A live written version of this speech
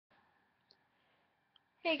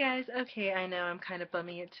Hey guys, okay, I know I'm kind of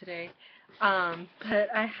bumming it today, but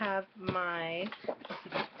I have my, let's see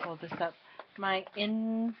if I can pull this up, my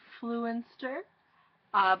Influenster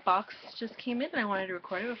box just came in and I wanted to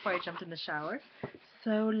record it before I jumped in the shower.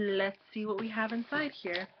 So let's see what we have inside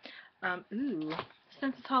here. Ooh,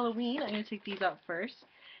 since it's Halloween, I'm going to take these out first.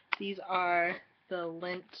 These are the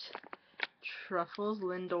lint truffles,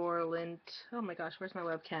 Lindor lint, oh my gosh, where's my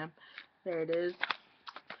webcam? There it is.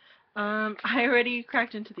 I already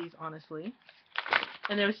cracked into these, honestly.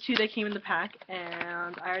 And there was two that came in the pack,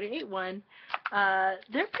 and I already ate one. They're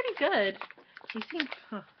pretty good. They seem,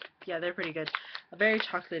 yeah, they're pretty good. Very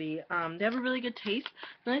chocolatey. They have a really good taste.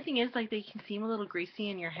 The only thing is, like, they can seem a little greasy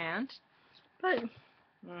in your hand, but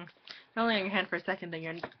not only on your hand for a second,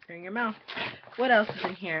 then they're in your mouth. What else is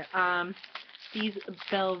in here? These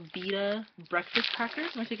Belvita breakfast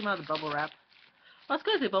crackers. I'm gonna take them out of the bubble wrap. Well, it's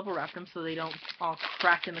good they bubble wrap them so they don't all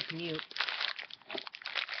crack in the commute.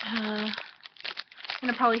 I'm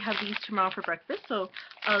going to probably have these tomorrow for breakfast, so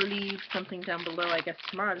I'll leave something down below, I guess,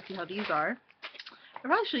 tomorrow to see how these are. I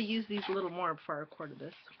probably should use these a little more before I recorded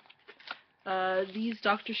this. These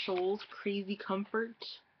Dr. Scholl's Crazy Comfort.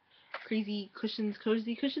 Crazy Cushions,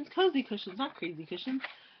 Cozy Cushions? Cozy Cushions, not Crazy Cushions.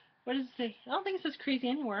 What does it say? I don't think it says crazy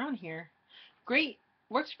anywhere on here. Great.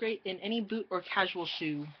 Works great in any boot or casual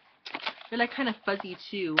shoe. They're like kind of fuzzy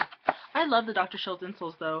too. I love the Dr. Scholl's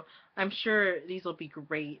insoles though. I'm sure these will be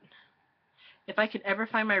great. If I could ever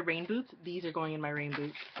find my rain boots, these are going in my rain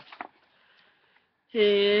boots.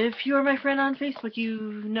 If you are my friend on Facebook,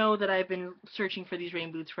 you know that I've been searching for these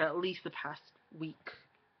rain boots for at least the past week.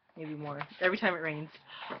 Maybe more. Every time it rains.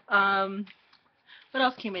 What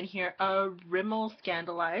else came in here? Rimmel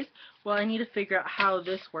Scandalize. Well, I need to figure out how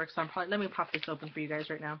this works. Let me pop this open for you guys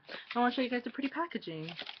right now. I want to show you guys the pretty packaging.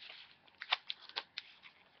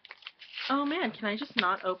 Oh man, can I just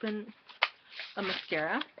not open a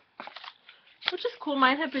mascara? Which is cool.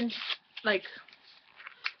 Mine have been, like,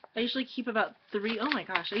 I usually keep about 3. Oh my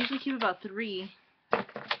gosh, I usually keep about 3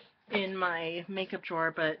 in my makeup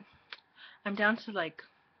drawer, but I'm down to like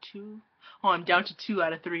 2. Oh, I'm down to 2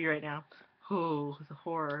 out of 3 right now. Oh, the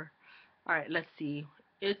horror. Alright, let's see.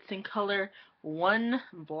 It's in color 1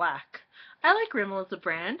 black. I like Rimmel as a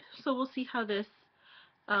brand, so we'll see how this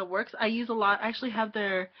works. I use a lot. I actually have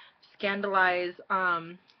their Scandalize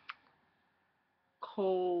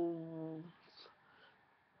coal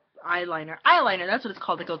eyeliner, that's what it's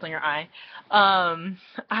called, that goes on your eye,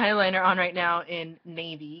 eyeliner on right now in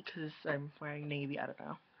navy, because I'm wearing navy, I don't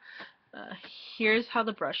know. Here's how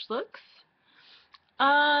the brush looks.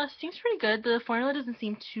 Seems pretty good. The formula doesn't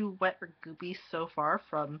seem too wet or goopy so far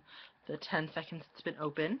from the 10 seconds it's been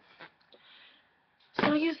open. So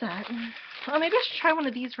I'll use that. Oh, maybe I should try one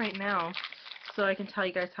of these right now so I can tell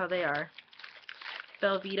you guys how they are.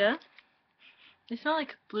 Belvita. They smell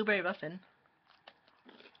like blueberry muffin.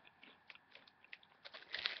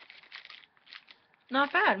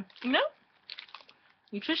 Not bad, you know?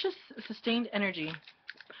 Nutritious, sustained energy.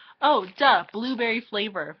 Oh, duh, blueberry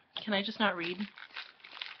flavor. Can I just not read?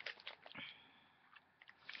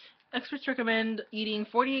 Experts recommend eating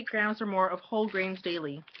 48 grams or more of whole grains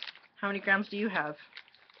daily. How many grams do you have?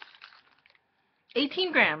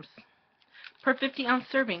 18 grams per 50-ounce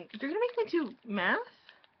serving. You're going to make me do math?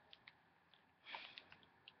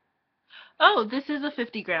 Oh, this is a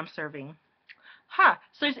 50-gram serving. Ha!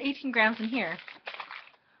 So there's 18 grams in here.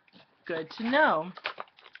 Good to know.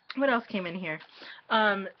 What else came in here?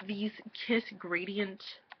 These Kiss Gradient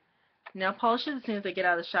nail polishes. As soon as I get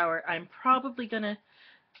out of the shower, I'm probably going to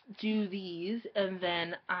do these, and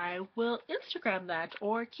then I will Instagram that,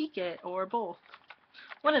 or Kik it, or both.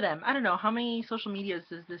 One of them. I don't know. How many social medias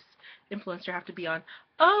does this influencer have to be on?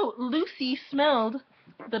 Oh, Lucy smelled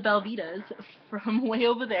the Belvitas from way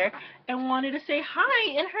over there and wanted to say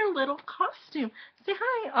hi in her little costume. Say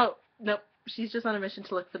hi. Oh, nope. She's just on a mission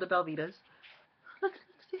to look for the Belvitas. Look,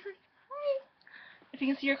 say hi. Hi. If you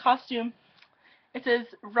can see her costume, it says,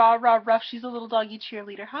 rah, rah, rough. She's a little doggy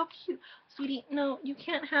cheerleader. How cute. Sweetie, no, you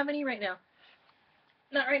can't have any right now.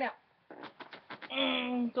 Not right now.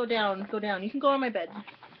 Go down, go down. You can go on my bed.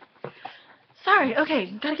 Sorry,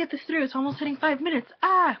 okay, gotta get this through. It's almost hitting 5 minutes.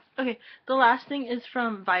 Okay, the last thing is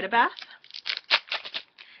from VitaBath.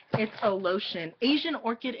 It's a lotion. Asian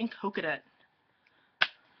Orchid and Coconut.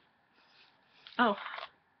 Oh.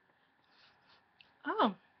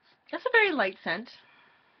 Oh, that's a very light scent.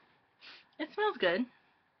 It smells good.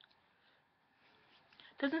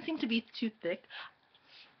 Doesn't seem to be too thick.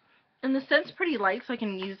 And the scent's pretty light, so I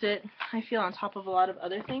can use it, I feel, on top of a lot of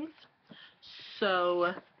other things.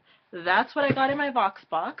 So that's what I got in my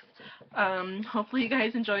VoxBox. Hopefully you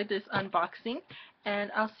guys enjoyed this unboxing,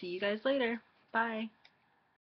 and I'll see you guys later. Bye.